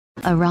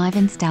Arrive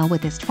in style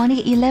with this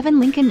 2011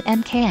 Lincoln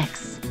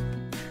MKX.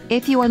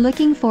 If you are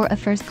looking for a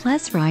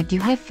first-class ride, you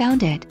have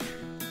found it.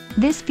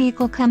 This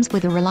vehicle comes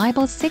with a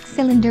reliable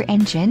 6-cylinder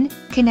engine,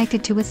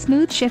 connected to a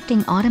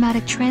smooth-shifting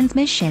automatic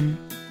transmission.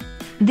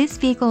 This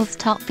vehicle's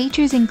top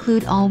features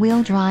include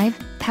all-wheel drive,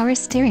 power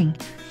steering,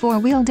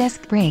 4-wheel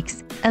disc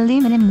brakes,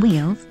 aluminum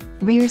wheels,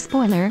 rear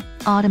spoiler,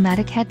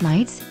 automatic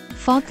headlights,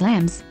 fog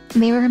lamps,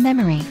 mirror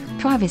memory,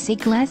 privacy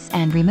glass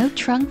and remote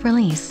trunk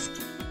release.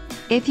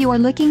 If you are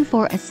looking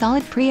for a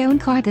solid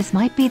pre-owned car, this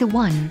might be the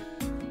one.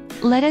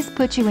 Let us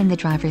put you in the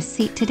driver's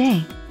seat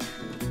today.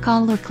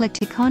 Call or click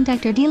to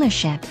contact our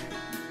dealership.